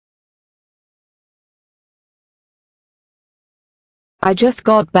I just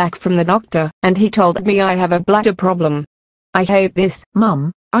got back from the doctor, and he told me I have a bladder problem. I hate this.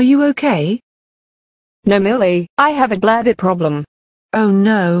 Mum, are you okay? No, Millie, I have a bladder problem. Oh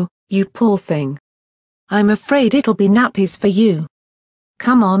no, you poor thing. I'm afraid it'll be nappies for you.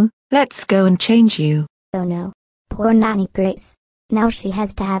 Come on, let's go and change you. Oh no. Poor Nanny Grace. Now she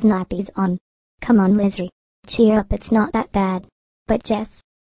has to have nappies on. Come on, Lizzie. Cheer up, it's not that bad. But Jess,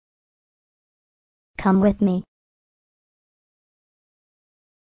 come with me.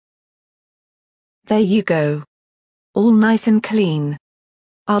 There you go. All nice and clean.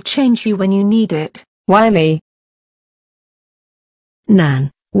 I'll change you when you need it. Why me?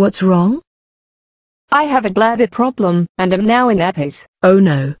 Nan, what's wrong? I have a bladder problem, and am now in nappies. Oh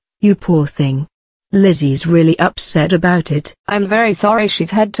no, you poor thing. Lizzie's really upset about it. I'm very sorry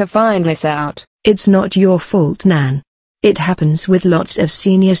she's had to find this out. It's not your fault, Nan. It happens with lots of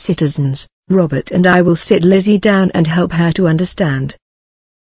senior citizens. Robert and I will sit Lizzie down and help her to understand.